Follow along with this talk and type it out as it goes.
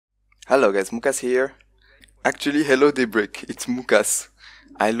Hello guys, Moukass here. Actually, hello Daybreak, it's Moukass.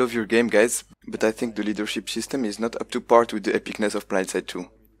 I love your game guys, but I think the leadership system is not up to par with the epicness of Planetside 2.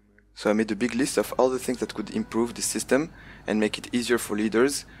 So I made a big list of all the things that could improve this system and make it easier for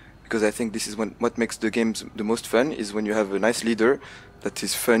leaders, because I think this is what makes the games the most fun, is when you have a nice leader that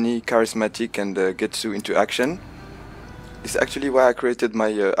is funny, charismatic and gets you into action. This is actually why I created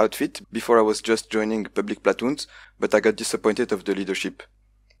my outfit before I was just joining public platoons, but I got disappointed of the leadership.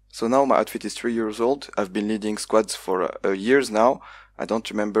 So now my outfit is 3 years old. I've been leading squads for years now. I don't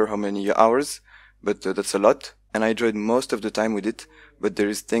remember how many hours, but that's a lot. And I enjoyed most of the time with it, but there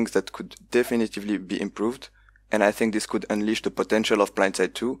is things that could definitively be improved. And I think this could unleash the potential of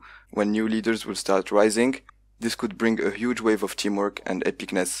Planetside 2 when new leaders will start rising. This could bring a huge wave of teamwork and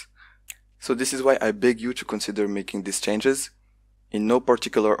epicness. So this is why I beg you to consider making these changes. In no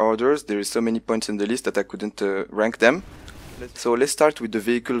particular orders, there is so many points in the list that I couldn't rank them. So let's start with the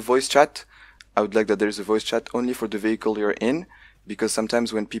vehicle voice chat. I would like that there is a voice chat only for the vehicle you're in, because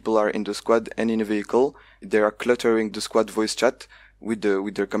sometimes when people are in the squad and in a vehicle, they are cluttering the squad voice chat with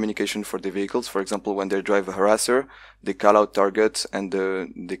their communication for the vehicles. For example, when they drive a harasser, they call out targets and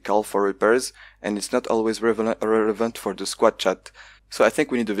they call for repairs, and it's not always relevant for the squad chat. So I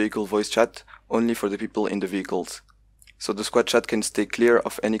think we need a vehicle voice chat only for the people in the vehicles, so the squad chat can stay clear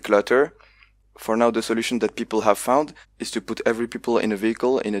of any clutter. For now, the solution that people have found is to put every people in a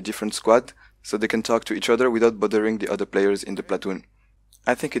vehicle in a different squad, so they can talk to each other without bothering the other players in the platoon.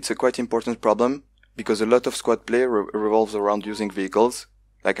 I think it's a quite important problem, because a lot of squad play revolves around using vehicles,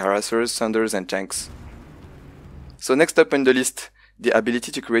 like harassers, sunders and tanks. So next up on the list, the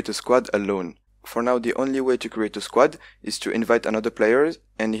ability to create a squad alone. For now, the only way to create a squad is to invite another player,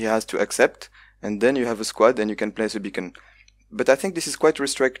 and he has to accept, and then you have a squad and you can place a beacon. But I think this is quite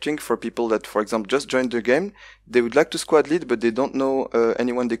restricting for people that, for example, just joined the game. They would like to squad lead, but they don't know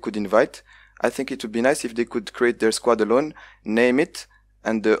anyone they could invite. I think it would be nice if they could create their squad alone, name it,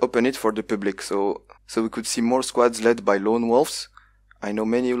 and open it for the public. So we could see more squads led by lone wolves. I know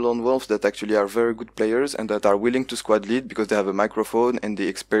many lone wolves that actually are very good players and that are willing to squad lead because they have a microphone and the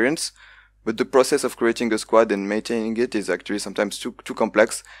experience. But the process of creating a squad and maintaining it is actually sometimes too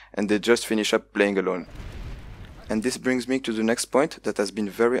complex, and they just finish up playing alone. And this brings me to the next point that has been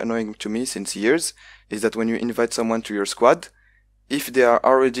very annoying to me since years, is that when you invite someone to your squad, if they are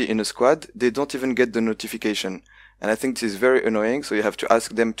already in a squad, they don't even get the notification. And I think this is very annoying, so you have to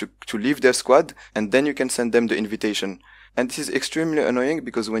ask them to leave their squad, and then you can send them the invitation. And this is extremely annoying,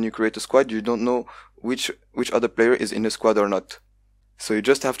 because when you create a squad, you don't know which other player is in a squad or not. So you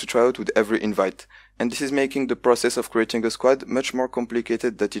just have to try out with every invite. And this is making the process of creating a squad much more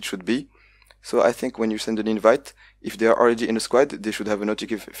complicated than it should be. So I think when you send an invite, if they are already in a squad, they should have a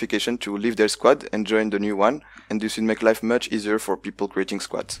notification to leave their squad and join the new one, and this would make life much easier for people creating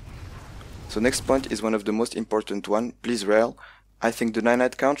squads. So next point is one of the most important one, please rail. I think the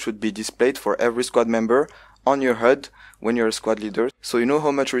Nanite count should be displayed for every squad member on your HUD when you're a squad leader, so you know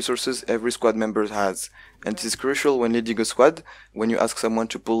how much resources every squad member has. And this is crucial when leading a squad. When you ask someone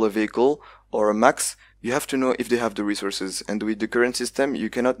to pull a vehicle or a max, you have to know if they have the resources, and with the current system you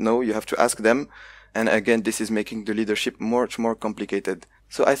cannot know, you have to ask them, and again this is making the leadership much more complicated.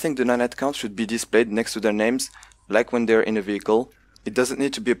 So I think the Nanite count should be displayed next to their names, like when they're in a vehicle. It doesn't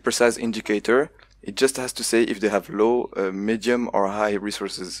need to be a precise indicator, it just has to say if they have low, medium or high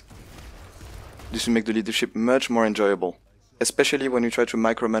resources. This will make the leadership much more enjoyable, especially when you try to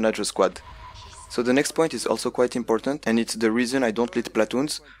micromanage a squad. So the next point is also quite important, and it's the reason I don't lead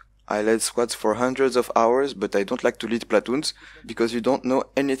platoons. I led squads for hundreds of hours, but I don't like to lead platoons, because you don't know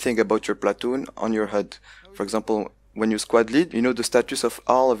anything about your platoon on your HUD. For example, when you squad lead, you know the status of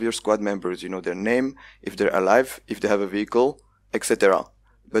all of your squad members. You know their name, if they're alive, if they have a vehicle, etc.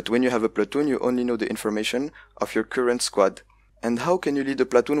 But when you have a platoon, you only know the information of your current squad. And how can you lead a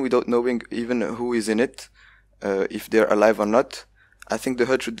platoon without knowing even who is in it, if they're alive or not? I think the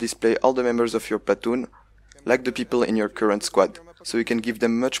HUD should display all the members of your platoon, like the people in your current squad, so you can give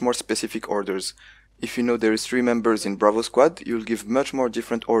them much more specific orders. If you know there is 3 members in Bravo squad, you'll give much more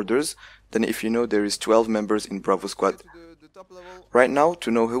different orders than if you know there is 12 members in Bravo squad. Right now, to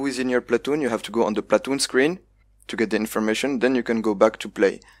know who is in your platoon, you have to go on the platoon screen to get the information, then you can go back to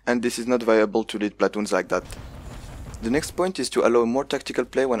play, and this is not viable to lead platoons like that. The next point is to allow more tactical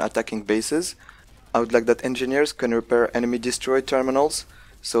play when attacking bases. I would like that engineers can repair enemy destroyed terminals,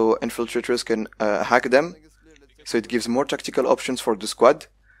 so infiltrators can hack them, so it gives more tactical options for the squad.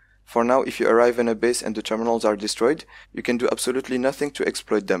 For now, if you arrive in a base and the terminals are destroyed, you can do absolutely nothing to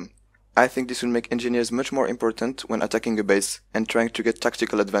exploit them. I think this will make engineers much more important when attacking a base and trying to get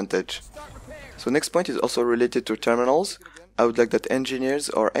tactical advantage. So next point is also related to terminals. I would like that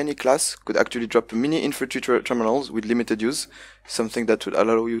engineers or any class could actually drop mini infantry terminals with limited use, something that would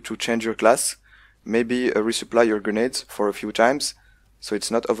allow you to change your class, maybe resupply your grenades for a few times, so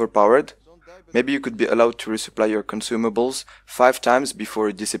it's not overpowered. Maybe you could be allowed to resupply your consumables 5 times before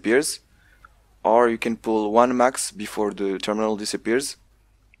it disappears, or you can pull 1 max before the terminal disappears.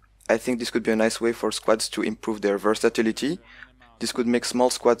 I think this could be a nice way for squads to improve their versatility. This could make small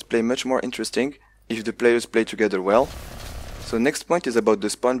squads play much more interesting if the players play together well. So next point is about the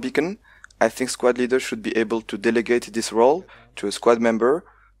spawn beacon. I think squad leaders should be able to delegate this role to a squad member,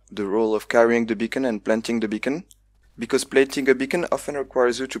 the role of carrying the beacon and planting the beacon. Because planting a beacon often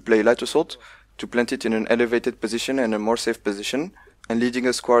requires you to play light assault, to plant it in an elevated position and a more safe position, and leading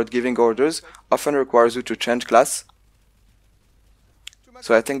a squad giving orders often requires you to change class.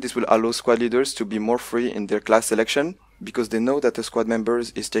 So I think this will allow squad leaders to be more free in their class selection, because they know that a squad member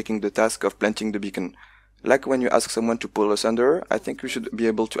is taking the task of planting the beacon. Like when you ask someone to pull asunder, I think you should be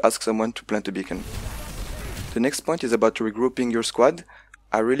able to ask someone to plant a beacon. The next point is about regrouping your squad.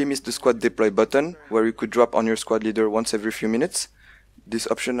 I really miss the squad deploy button, where you could drop on your squad leader once every few minutes. This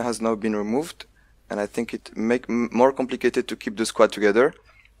option has now been removed, and I think it makes more complicated to keep the squad together,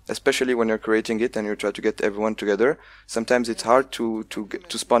 especially when you're creating it and you try to get everyone together. Sometimes it's hard to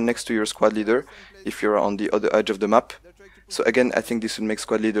spawn next to your squad leader if you're on the other edge of the map. So again, I think this would make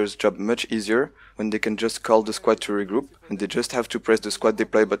squad leaders' job much easier when they can just call the squad to regroup and they just have to press the squad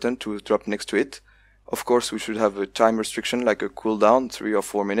deploy button to drop next to it. Of course, we should have a time restriction like a cooldown, 3 or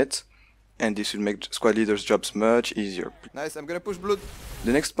 4 minutes, and this would make squad leaders' jobs much easier. Nice, I'm gonna push blood.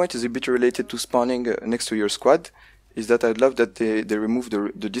 The next point is a bit related to spawning next to your squad, is that I'd love that they remove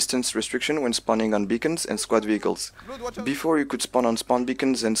the distance restriction when spawning on beacons and squad vehicles. Before you could spawn on spawn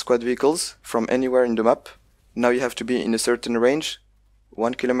beacons and squad vehicles from anywhere in the map. Now you have to be in a certain range,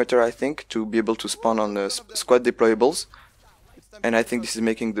 1 kilometer I think, to be able to spawn on squad deployables. And I think this is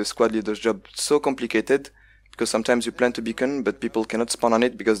making the squad leader's job so complicated, because sometimes you plant a beacon but people cannot spawn on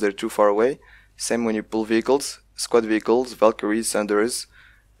it because they're too far away. Same when you pull vehicles, squad vehicles, Valkyries, Thunderers.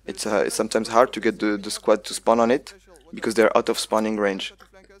 It's sometimes hard to get the squad to spawn on it, because they're out of spawning range.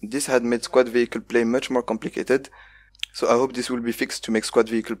 This had made squad vehicle play much more complicated, so I hope this will be fixed to make squad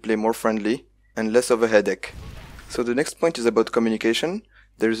vehicle play more friendly and less of a headache. So the next point is about communication.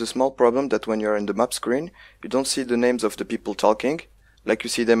 There is a small problem that when you're in the map screen, you don't see the names of the people talking, like you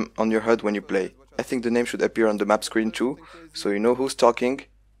see them on your HUD when you play. I think the name should appear on the map screen too, so you know who's talking.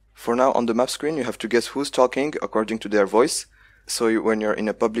 For now, on the map screen, you have to guess who's talking according to their voice, so when you're in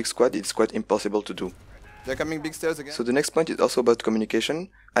a public squad, it's quite impossible to do. They're coming big stairs again. So the next point is also about communication.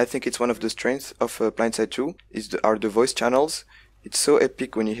 I think it's one of the strengths of Planetside 2 are the voice channels. It's so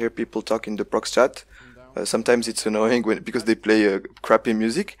epic when you hear people talk in the prox chat. Sometimes it's annoying because they play crappy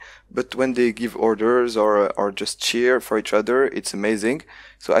music, but when they give orders or just cheer for each other, it's amazing.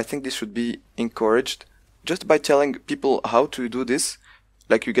 So I think this should be encouraged just by telling people how to do this.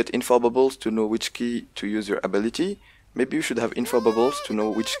 Like you get info bubbles to know which key to use your ability. Maybe you should have info bubbles to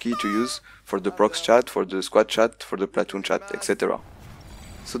know which key to use for the prox chat, for the squad chat, for the platoon chat, etc.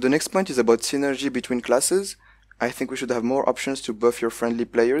 So the next point is about synergy between classes. I think we should have more options to buff your friendly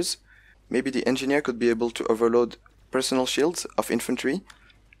players. Maybe the engineer could be able to overload personal shields of infantry.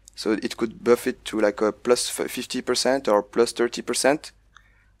 So it could buff it to like a plus 50% or plus 30%.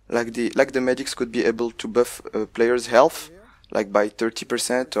 Like the medics could be able to buff players' health, like by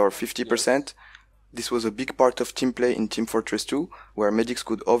 30% or 50%. This was a big part of team play in Team Fortress 2, where medics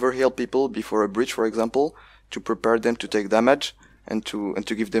could overheal people before a breach, for example, to prepare them to take damage and to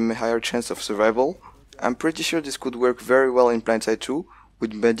give them a higher chance of survival. I'm pretty sure this could work very well in Planetside 2,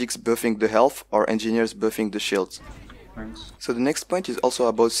 with medics buffing the health or engineers buffing the shields. Thanks. So the next point is also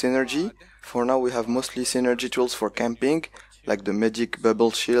about synergy. For now we have mostly synergy tools for camping, like the medic bubble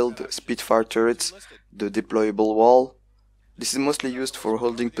shield, Spitfire turrets, the deployable wall. This is mostly used for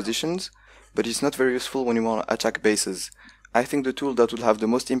holding positions, but it's not very useful when you want to attack bases. I think the tool that will have the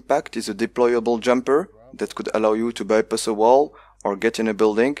most impact is a deployable jumper that could allow you to bypass a wall or get in a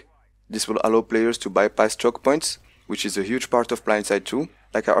building. This will allow players to bypass choke points, which is a huge part of Planetside 2.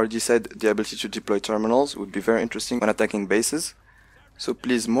 Like I already said, the ability to deploy terminals would be very interesting when attacking bases. So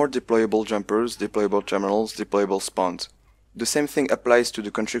please, more deployable jumpers, deployable terminals, deployable spawns. The same thing applies to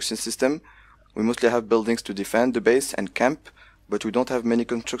the construction system. We mostly have buildings to defend the base and camp, but we don't have many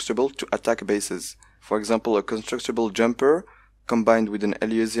constructibles to attack bases. For example, a constructible jumper combined with an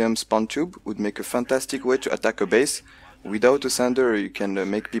Elysium spawn tube would make a fantastic way to attack a base. Without a sander, you can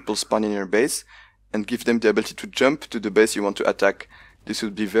make people spawn in your base and give them the ability to jump to the base you want to attack. This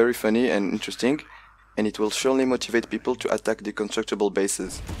would be very funny and interesting, and it will surely motivate people to attack the constructible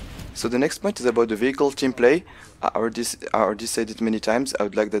bases. So the next point is about the vehicle team play. I already said it many times. I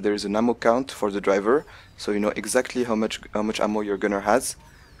would like that there is an ammo count for the driver, so you know exactly how much ammo your gunner has.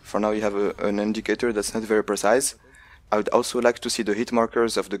 For now you have an indicator that's not very precise. I would also like to see the hit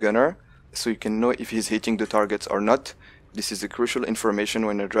markers of the gunner, so you can know if he's hitting the targets or not. This is a crucial information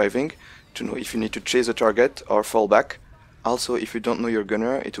when you're driving, to know if you need to chase a target or fall back. Also, if you don't know your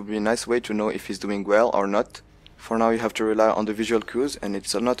gunner, it would be a nice way to know if he's doing well or not. For now you have to rely on the visual cues, and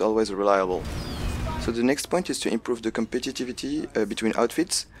it's not always reliable. So the next point is to improve the competitivity between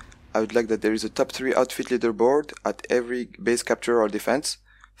outfits. I would like that there is a top 3 outfit leaderboard at every base capture or defense.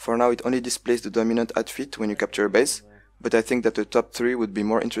 For now it only displays the dominant outfit when you capture a base, but I think that the top 3 would be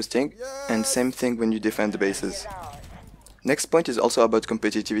more interesting, and same thing when you defend the bases. Next point is also about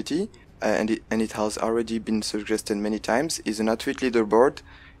competitivity, and it has already been suggested many times, is an outfit leaderboard.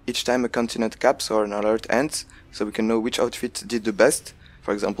 Each time a continent caps or an alert ends, so we can know which outfit did the best.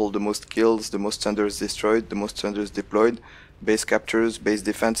 For example, the most kills, the most thunders destroyed, the most thunders deployed, base captures, base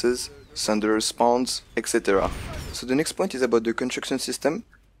defenses, thunders spawns, etc. So the next point is about the construction system.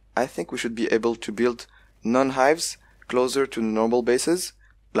 I think we should be able to build non-hives closer to normal bases,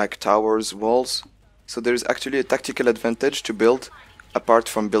 like towers, walls. So there is actually a tactical advantage to build, apart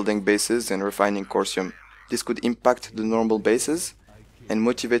from building bases and refining Corsium. This could impact the normal bases and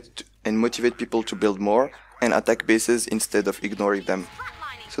motivate people to build more and attack bases instead of ignoring them.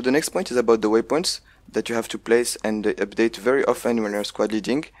 So the next point is about the waypoints that you have to place and update very often when you're squad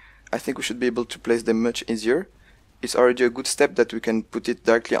leading. I think we should be able to place them much easier. It's already a good step that we can put it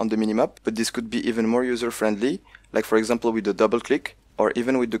directly on the minimap, but this could be even more user friendly, like for example with the double click, or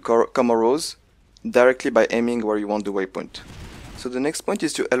even with the comma rows, directly by aiming where you want the waypoint. So the next point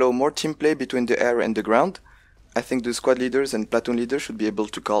is to allow more team play between the air and the ground. I think the squad leaders and platoon leaders should be able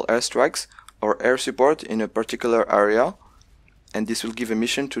to call airstrikes or air support in a particular area, and this will give a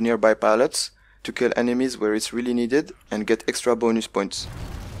mission to nearby pilots to kill enemies where it's really needed and get extra bonus points.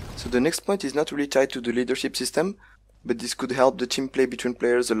 So the next point is not really tied to the leadership system, but this could help the team play between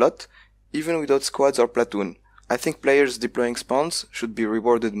players a lot, even without squads or platoon. I think players deploying spawns should be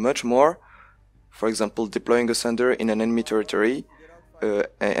rewarded much more. For example, deploying a sunder in an enemy territory,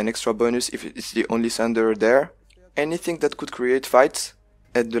 an extra bonus if it's the only sunder there, anything that could create fights.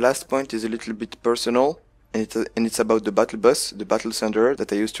 And the last point is a little bit personal, and it's about the battle bus, the battle sunder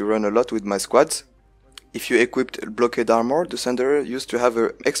that I used to run a lot with my squads. If you equipped blockade armor, the sunder used to have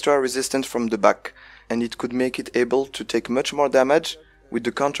an extra resistance from the back, and it could make it able to take much more damage with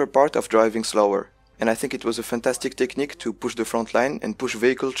the counterpart of driving slower. And I think it was a fantastic technique to push the front line and push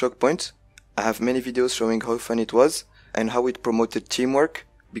vehicle choke points. I have many videos showing how fun it was and how it promoted teamwork,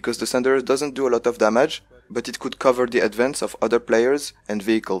 because the sunder doesn't do a lot of damage, but it could cover the advance of other players and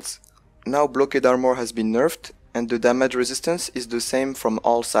vehicles. Now blockade armor has been nerfed, and the damage resistance is the same from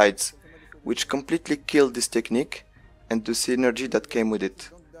all sides, which completely killed this technique and the synergy that came with it.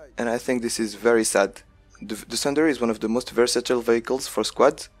 And I think this is very sad. The Sunder is one of the most versatile vehicles for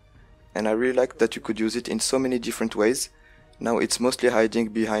squads, and I really like that you could use it in so many different ways. Now it's mostly hiding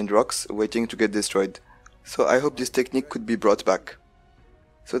behind rocks, waiting to get destroyed. So I hope this technique could be brought back.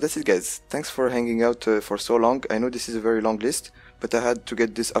 So that's it guys, thanks for hanging out for so long. I know this is a very long list, but I had to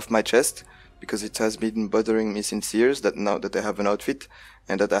get this off my chest, because it has been bothering me since years that now that I have an outfit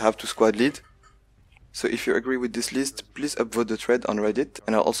and that I have to squad lead. So if you agree with this list, please upvote the thread on Reddit,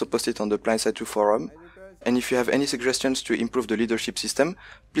 and I'll also post it on the Planetside 2 forum. And if you have any suggestions to improve the leadership system,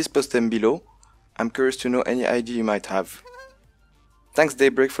 please post them below. I'm curious to know any idea you might have. Thanks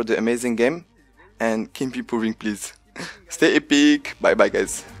Daybreak for the amazing game, and keep improving please. Stay epic, bye bye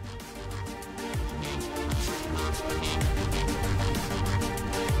guys.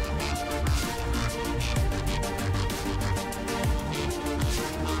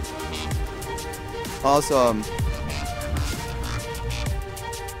 Awesome.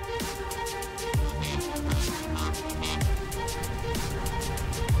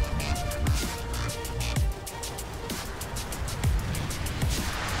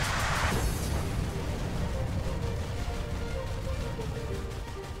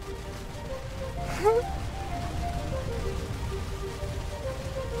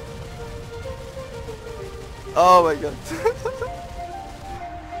 Oh my god.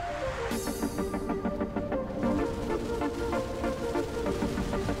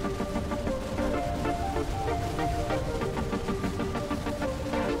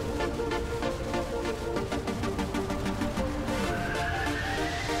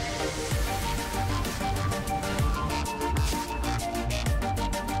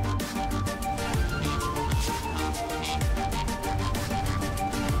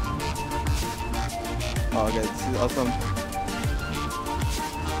 Oh, guys, this is awesome.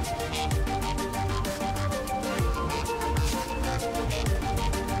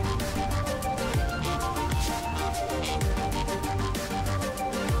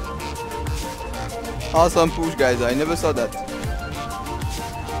 Awesome push, guys. I never saw that.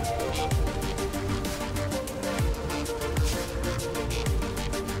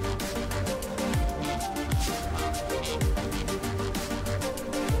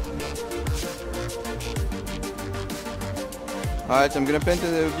 Alright, I'm gonna plant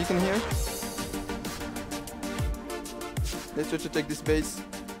a beacon here. Let's try to take this base.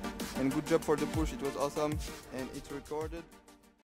 And good job for the push, it was awesome and it's recorded.